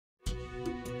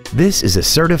This is a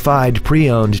certified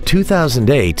pre-owned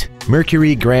 2008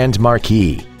 Mercury Grand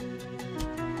Marquis.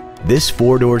 This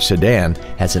four-door sedan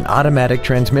has an automatic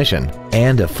transmission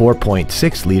and a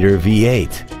 4.6-liter V8.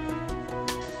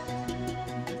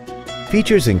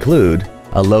 Features include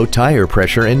a low tire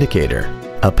pressure indicator,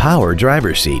 a power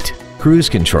driver's seat, cruise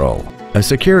control, a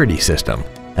security system,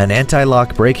 an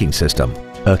anti-lock braking system,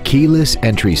 a keyless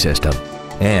entry system,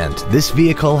 and this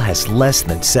vehicle has less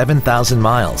than 7,000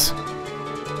 miles.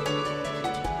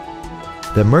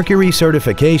 The Mercury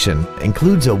certification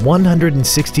includes a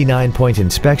 169-point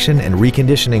inspection and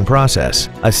reconditioning process,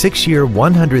 a 6-year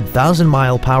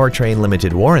 100,000-mile powertrain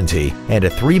limited warranty, and a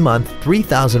 3-month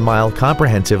 3,000-mile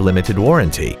comprehensive limited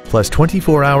warranty, plus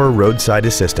 24-hour roadside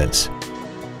assistance.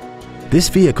 This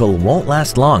vehicle won't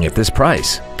last long at this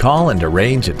price. Call and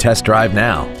arrange a test drive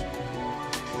now.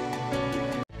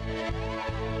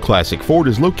 Classic Ford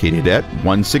is located at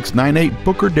 1698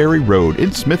 Booker Dairy Road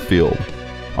in Smithfield.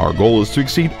 Our goal is to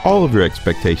exceed all of your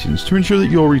expectations to ensure that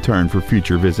you'll return for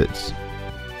future visits.